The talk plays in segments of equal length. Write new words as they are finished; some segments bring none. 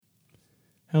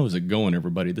How's it going,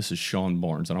 everybody? This is Sean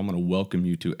Barnes, and I'm going to welcome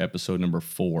you to episode number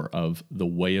 4 of The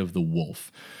Way of the Wolf.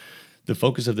 The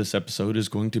focus of this episode is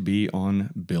going to be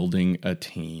on building a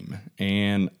team.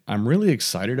 And I'm really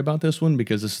excited about this one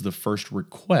because this is the first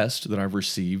request that I've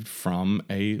received from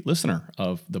a listener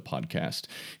of the podcast.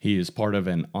 He is part of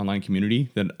an online community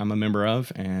that I'm a member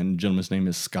of, and the gentleman's name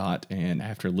is Scott. And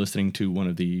after listening to one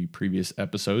of the previous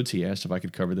episodes, he asked if I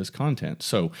could cover this content.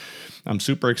 So I'm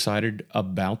super excited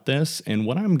about this. And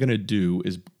what I'm going to do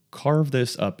is carve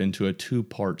this up into a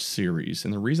 2-part series.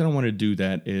 And the reason I want to do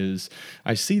that is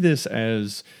I see this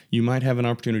as you might have an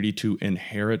opportunity to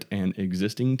inherit an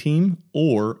existing team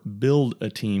or build a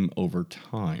team over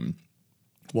time.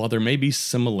 While there may be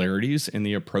similarities in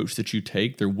the approach that you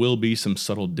take, there will be some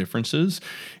subtle differences,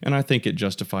 and I think it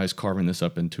justifies carving this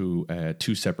up into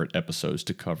 2 separate episodes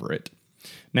to cover it.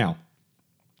 Now,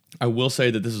 I will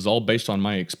say that this is all based on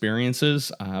my experiences.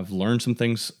 I've learned some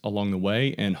things along the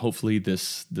way, and hopefully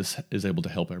this is able to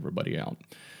help everybody out.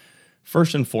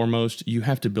 First and foremost, you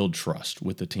have to build trust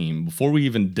with the team. Before we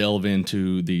even delve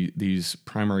into these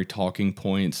primary talking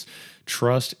points,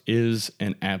 trust is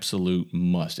an absolute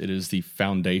must. It is the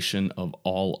foundation of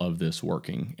all of this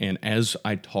working. And as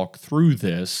I talk through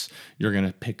this, you're going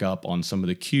to pick up on some of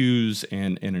the cues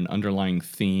and an underlying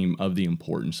theme of the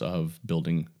importance of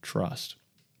building trust.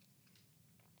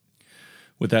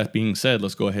 With that being said,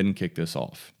 let's go ahead and kick this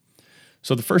off.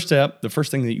 So the first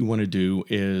thing that you want to do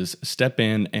is step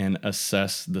in and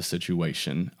assess the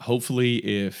situation. Hopefully,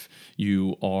 if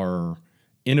you are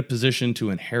in a position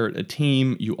to inherit a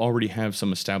team, you already have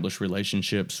some established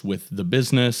relationships with the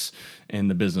business and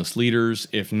the business leaders.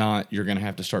 If not, you're going to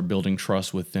have to start building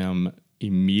trust with them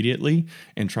immediately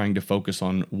and trying to focus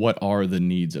on what are the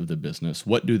needs of the business.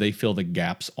 What do they feel the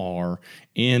gaps are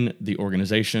in the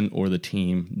organization or the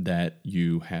team that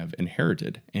you have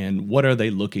inherited? And what are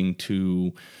they looking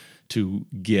to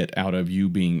get out of you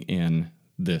being in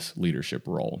this leadership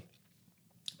role?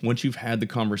 Once you've had the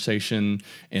conversation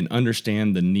and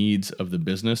understand the needs of the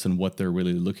business and what they're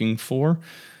really looking for,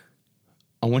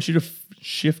 I want you to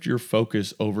shift your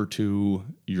focus over to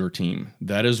your team.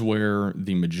 That is where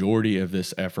the majority of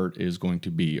this effort is going to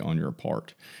be on your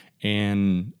part.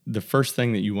 And the first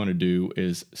thing that you want to do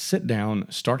is sit down,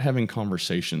 start having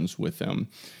conversations with them.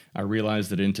 I realize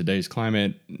that in today's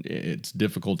climate, it's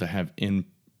difficult to have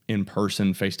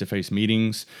in-person, face-to-face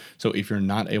meetings. So if you're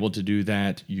not able to do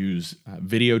that, use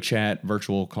video chat,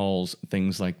 virtual calls,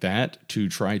 things like that to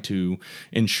try to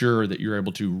ensure that you're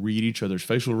able to read each other's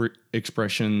facial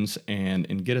expressions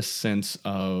and get a sense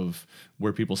of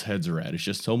where people's heads are at. It's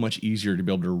just so much easier to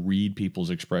be able to read people's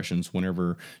expressions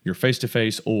whenever you're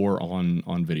face-to-face or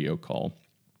on video call.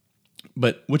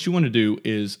 But what you want to do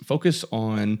is focus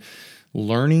on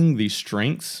learning the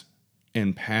strengths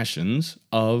and passions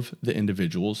of the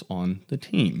individuals on the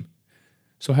team.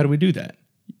 So how do we do that?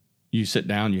 You sit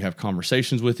down, you have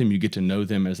conversations with them, you get to know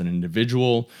them as an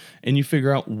individual, and you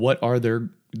figure out what are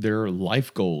their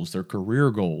life goals, their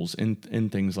career goals, and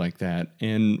things like that.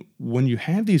 And when you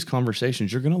have these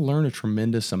conversations, you're going to learn a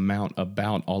tremendous amount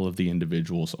about all of the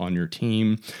individuals on your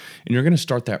team, and you're going to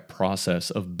start that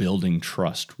process of building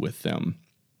trust with them.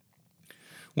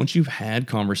 Once you've had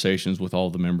conversations with all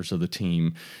the members of the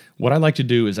team, what I like to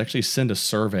do is actually send a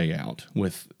survey out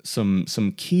with some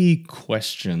key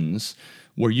questions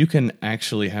where you can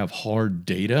actually have hard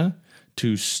data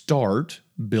to start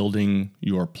building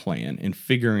your plan and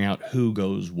figuring out who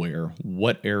goes where,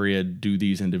 what area do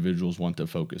these individuals want to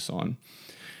focus on.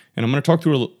 And I'm going to talk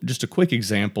through just a quick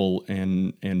example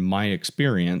and my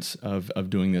experience of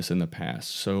doing this in the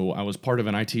past. So I was part of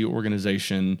an IT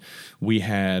organization.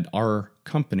 Our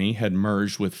company had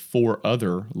merged with 4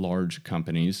 other large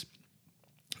companies.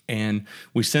 And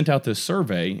we sent out this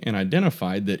survey and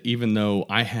identified that even though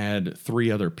I had 3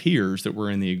 other peers that were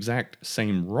in the exact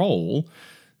same role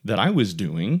that I was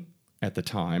doing at the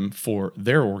time for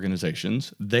their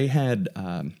organizations, they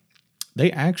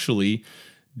actually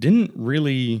didn't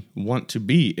really want to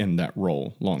be in that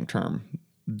role long term.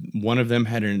 One of them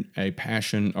had a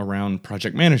passion around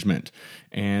project management,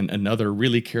 and another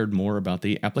really cared more about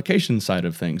the application side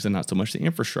of things and not so much the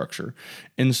infrastructure.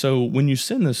 And so when you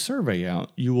send this survey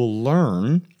out, you will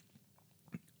learn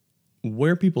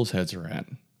where people's heads are at.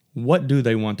 What do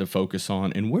they want to focus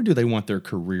on, and where do they want their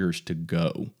careers to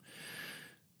go?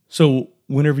 So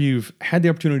whenever you've had the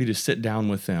opportunity to sit down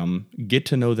with them, get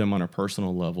to know them on a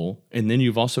personal level, and then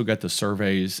you've also got the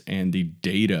surveys and the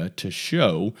data to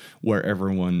show where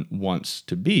everyone wants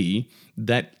to be,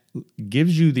 that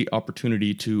gives you the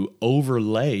opportunity to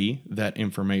overlay that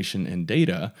information and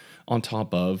data on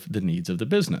top of the needs of the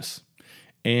business.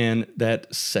 And that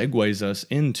segues us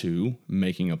into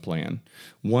making a plan.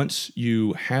 Once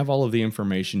you have all of the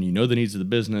information, you know the needs of the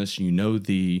business, you know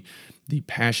the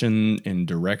passion and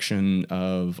direction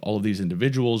of all of these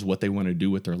individuals, what they want to do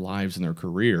with their lives and their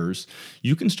careers,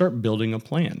 you can start building a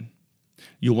plan.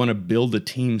 You'll want to build a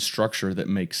team structure that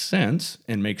makes sense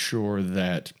and make sure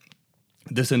that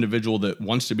this individual that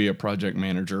wants to be a project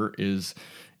manager is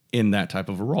in that type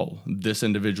of a role. This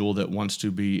individual that wants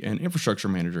to be an infrastructure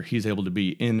manager, he's able to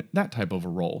be in that type of a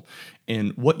role.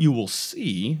 And what you will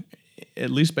see,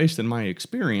 at least based in my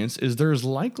experience, is there's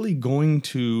likely going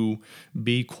to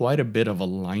be quite a bit of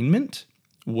alignment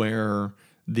where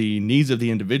the needs of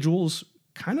the individuals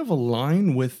kind of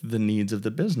align with the needs of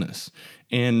the business.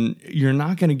 And you're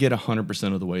not going to get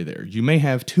 100% of the way there. You may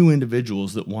have two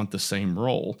individuals that want the same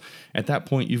role. At that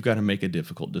point, you've got to make a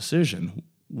difficult decision.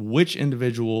 Which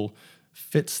individual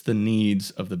fits the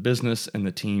needs of the business and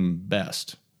the team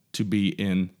best to be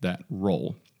in that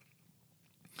role?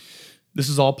 This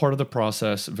is all part of the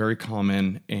process, very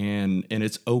common, and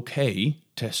it's okay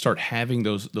to start having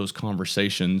those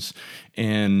conversations.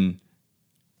 And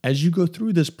as you go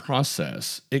through this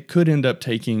process, it could end up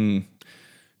taking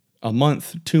a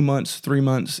month, 2 months, 3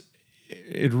 months.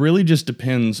 It really just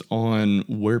depends on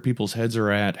where people's heads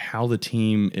are at, how the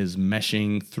team is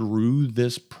meshing through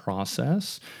this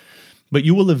process. But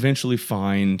you will eventually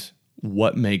find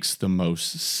what makes the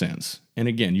most sense. And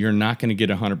again, you're not going to get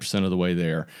 100% of the way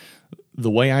there. The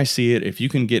way I see it, if you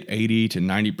can get 80 to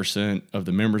 90% of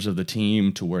the members of the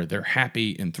team to where they're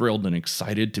happy and thrilled and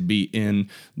excited to be in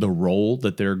the role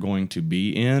that they're going to be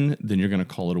in, then you're going to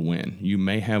call it a win. You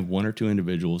may have one or two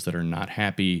individuals that are not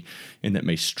happy and that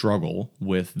may struggle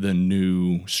with the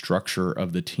new structure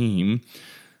of the team,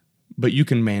 but you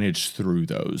can manage through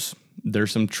those.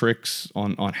 There's some tricks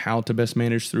on how to best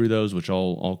manage through those, which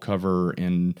I'll cover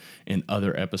in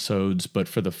other episodes. But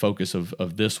for the focus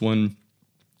of this one,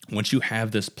 once you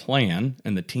have this plan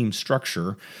and the team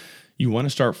structure, you want to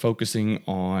start focusing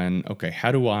on, okay,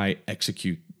 how do I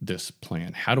execute this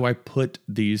plan? How do I put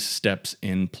these steps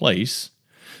in place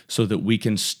so that we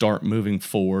can start moving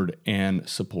forward and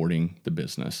supporting the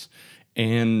business?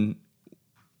 And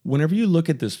whenever you look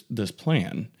at this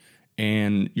plan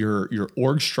and your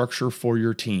org structure for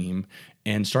your team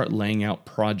and start laying out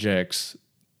projects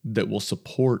that will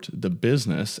support the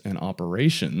business and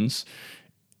operations,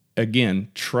 again,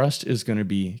 trust is going to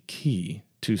be key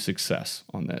to success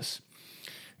on this.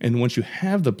 And once you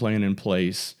have the plan in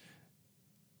place,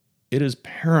 it is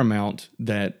paramount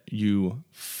that you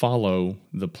follow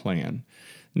the plan.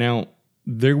 Now,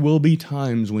 there will be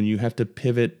times when you have to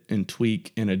pivot and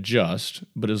tweak and adjust,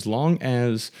 but as long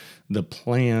as the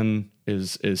plan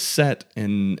is set,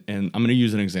 and I'm going to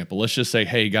use an example. Let's just say,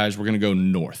 hey guys, we're going to go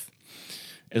north.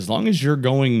 As long as you're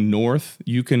going north,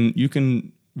 you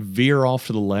can veer off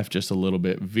to the left just a little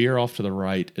bit, veer off to the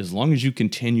right. As long as you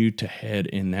continue to head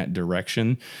in that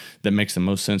direction that makes the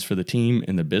most sense for the team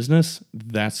and the business,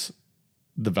 that's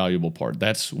the valuable part.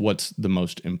 That's what's the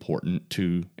most important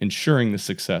to ensuring the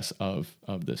success of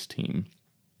this team.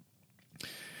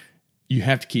 You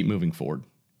have to keep moving forward.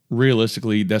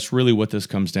 Realistically, that's really what this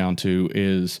comes down to,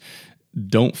 is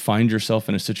don't find yourself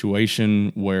in a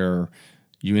situation where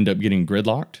you end up getting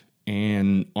gridlocked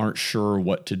and aren't sure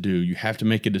what to do. You have to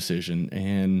make a decision.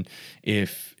 And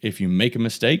if you make a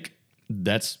mistake,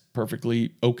 that's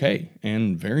perfectly okay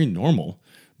and very normal.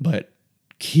 But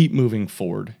keep moving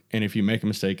forward. And if you make a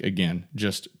mistake, again,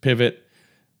 just pivot,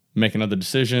 make another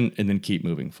decision, and then keep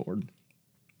moving forward.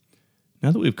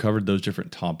 Now that we've covered those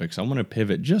different topics, I want to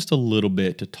pivot just a little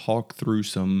bit to talk through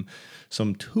some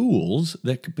tools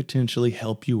that could potentially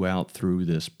help you out through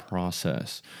this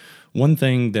process. One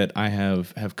thing that I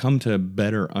have come to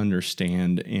better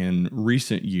understand in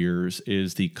recent years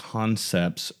is the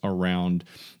concepts around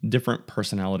different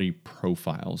personality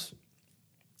profiles.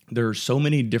 There are so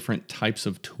many different types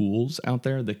of tools out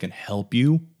there that can help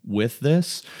you with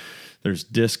this. There's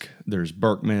DISC, there's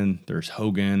Berkman, there's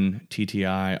Hogan,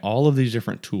 TTI, all of these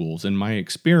different tools. In my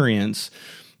experience,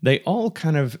 they all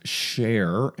kind of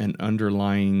share an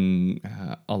underlying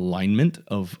alignment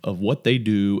of what they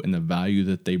do and the value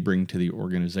that they bring to the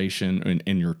organization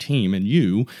and your team and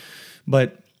you.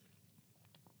 But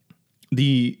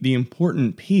the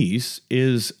important piece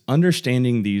is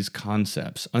understanding these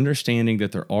concepts, understanding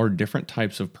that there are different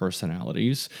types of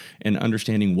personalities, and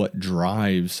understanding what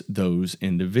drives those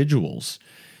individuals.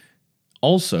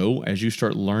 Also, as you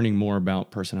start learning more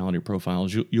about personality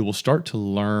profiles, you will start to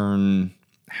learn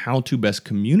how to best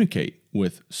communicate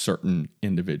with certain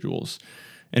individuals.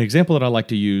 An example that I like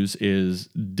to use is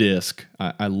DISC.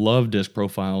 I love DISC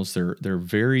profiles. They're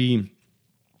very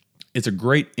It's a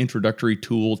great introductory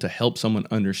tool to help someone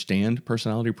understand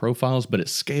personality profiles, but it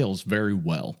scales very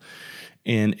well.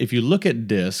 And if you look at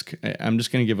DISC, I'm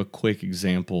just going to give a quick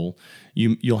example.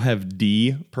 You'll have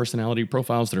D personality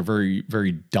profiles that are very,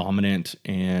 very dominant,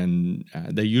 and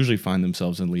they usually find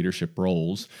themselves in leadership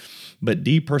roles. But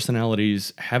D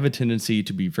personalities have a tendency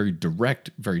to be very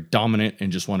direct, very dominant,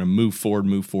 and just want to move forward,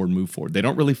 move forward, move forward. They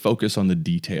don't really focus on the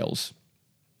details.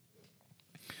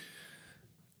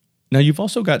 Now, you've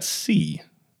also got C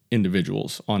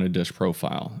individuals on a DISC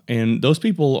profile, and those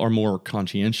people are more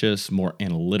conscientious, more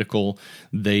analytical.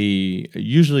 They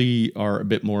usually are a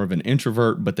bit more of an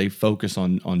introvert, but they focus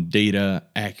on data,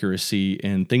 accuracy,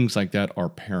 and things like that are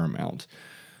paramount.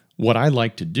 What I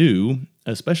like to do,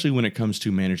 especially when it comes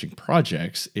to managing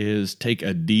projects, is take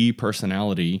a D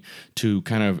personality to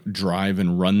kind of drive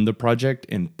and run the project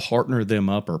and partner them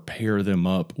up or pair them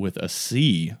up with a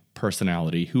C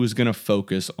personality who is going to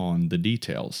focus on the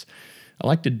details. I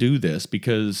like to do this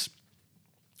because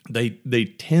they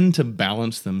tend to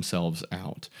balance themselves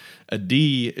out. A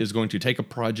D is going to take a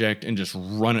project and just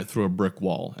run it through a brick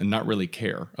wall and not really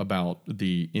care about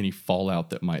any fallout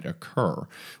that might occur.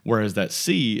 Whereas that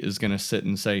C is going to sit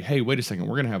and say, hey, wait a second,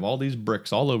 we're going to have all these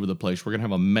bricks all over the place. We're going to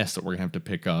have a mess that we're going to have to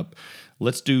pick up.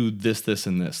 Let's do this, this,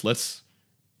 and this. Let's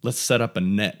set up a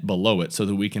net below it so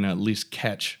that we can at least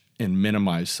catch and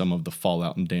minimize some of the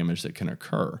fallout and damage that can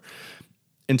occur.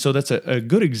 And so that's a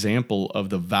good example of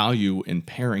the value in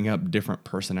pairing up different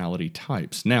personality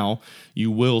types. Now, you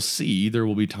will see there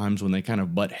will be times when they kind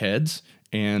of butt heads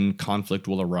and conflict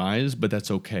will arise, but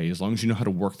that's okay. As long as you know how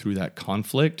to work through that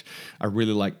conflict, I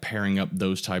really like pairing up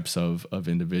those types of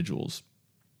individuals.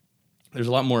 There's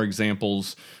a lot more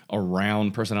examples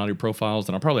around personality profiles,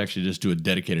 and I'll probably actually just do a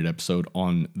dedicated episode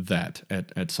on that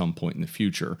at some point in the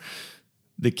future.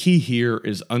 The key here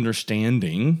is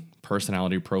understanding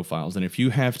personality profiles. And if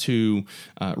you have to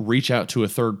reach out to a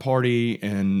third party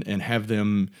and have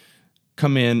them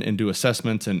come in and do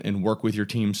assessments and work with your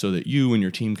team so that you and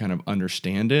your team kind of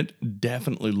understand it,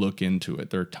 definitely look into it.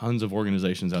 There are tons of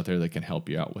organizations out there that can help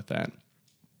you out with that.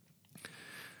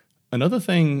 Another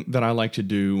thing that I like to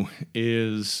do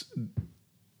is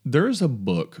there's a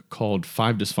book called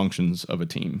 5 Dysfunctions of a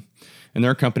Team. And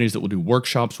there are companies that will do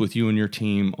workshops with you and your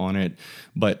team on it.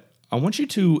 But I want you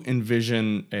to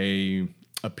envision a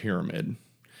pyramid.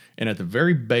 And at the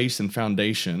very base and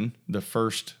foundation, the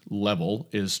first level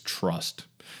is trust.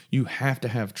 You have to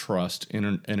have trust in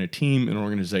a team, an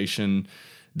organization.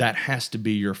 That has to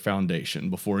be your foundation.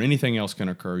 Before anything else can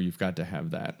occur, you've got to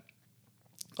have that.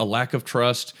 A lack of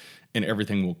trust and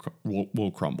everything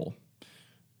will crumble.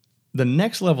 The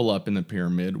next level up in the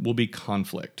pyramid will be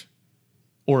conflict,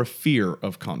 or a fear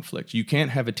of conflict. You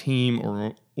can't have a team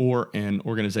or an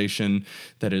organization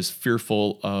that is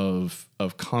fearful of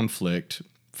conflict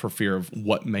for fear of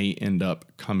what may end up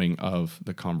coming of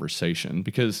the conversation.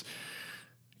 Because,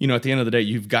 at the end of the day,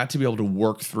 you've got to be able to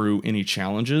work through any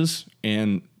challenges,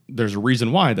 and there's a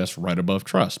reason why that's right above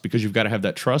trust, because you've got to have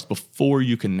that trust before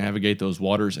you can navigate those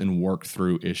waters and work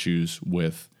through issues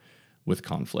with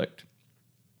conflict.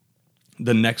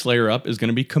 The next layer up is going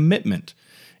to be commitment.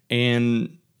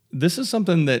 And this is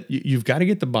something that you've got to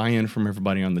get the buy-in from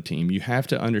everybody on the team. You have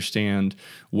to understand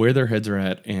where their heads are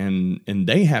at, and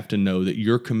they have to know that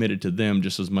you're committed to them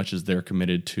just as much as they're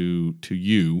committed to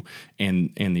you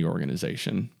and the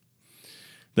organization.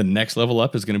 The next level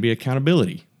up is going to be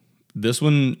accountability. This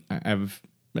one,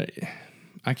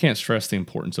 I can't stress the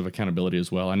importance of accountability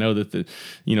as well. I know that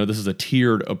this is a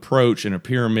tiered approach in a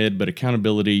pyramid, but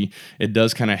accountability, it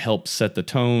does kind of help set the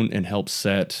tone and help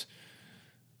set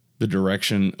the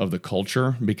direction of the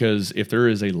culture, because if there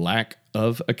is a lack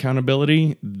of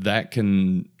accountability, that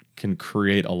can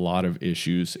create a lot of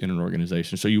issues in an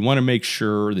organization. So you want to make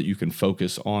sure that you can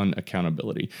focus on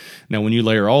accountability. Now, when you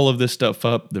layer all of this stuff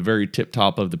up, the very tip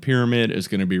top of the pyramid is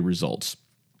going to be results.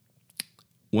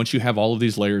 Once you have all of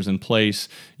these layers in place,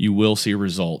 you will see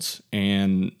results.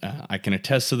 And I can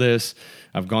attest to this.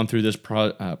 I've gone through this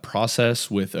process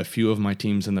with a few of my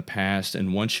teams in the past.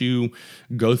 And once you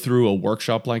go through a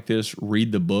workshop like this,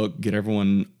 read the book, get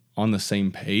everyone on the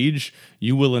same page,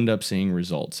 you will end up seeing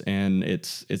results. And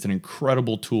it's an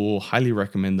incredible tool. Highly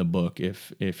recommend the book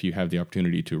if you have the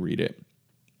opportunity to read it.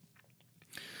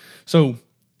 So,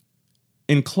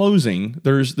 in closing,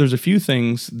 there's a few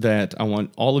things that I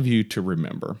want all of you to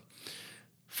remember.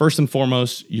 First and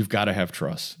foremost, you've got to have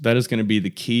trust. That is going to be the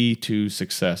key to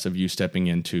success of you stepping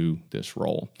into this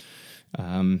role.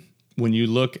 When you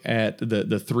look at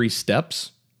the 3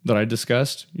 steps that I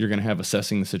discussed, you're going to have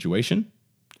assessing the situation,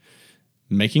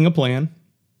 making a plan,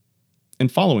 and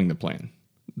following the plan.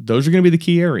 those are going to be the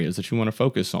key areas that you want to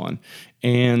focus on.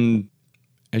 And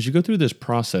as you go through this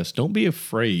process, don't be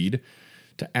afraid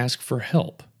to ask for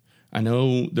help. I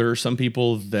know there are some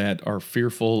people that are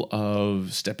fearful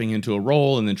of stepping into a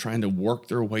role and then trying to work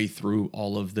their way through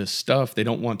all of this stuff. They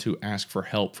don't want to ask for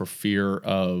help for fear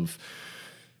of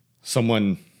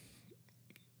someone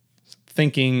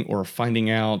thinking or finding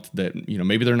out that,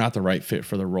 maybe they're not the right fit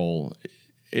for the role.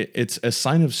 It's a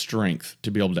sign of strength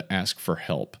to be able to ask for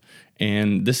help.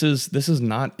 And this is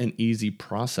not an easy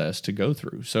process to go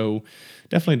through. So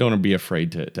definitely don't be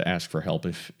afraid to ask for help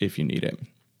if you need it.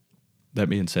 That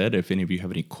being said, if any of you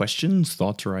have any questions,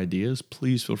 thoughts, or ideas,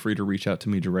 please feel free to reach out to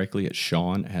me directly at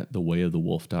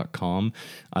Sean@thewayofthewolf.com.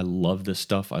 I love this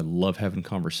stuff. I love having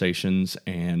conversations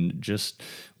and just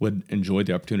would enjoy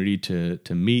the opportunity to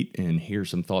meet and hear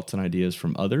some thoughts and ideas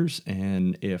from others.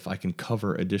 And if I can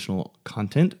cover additional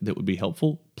content that would be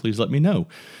helpful, please let me know.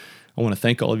 I want to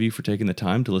thank all of you for taking the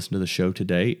time to listen to the show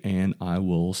today, and I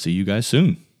will see you guys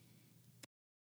soon.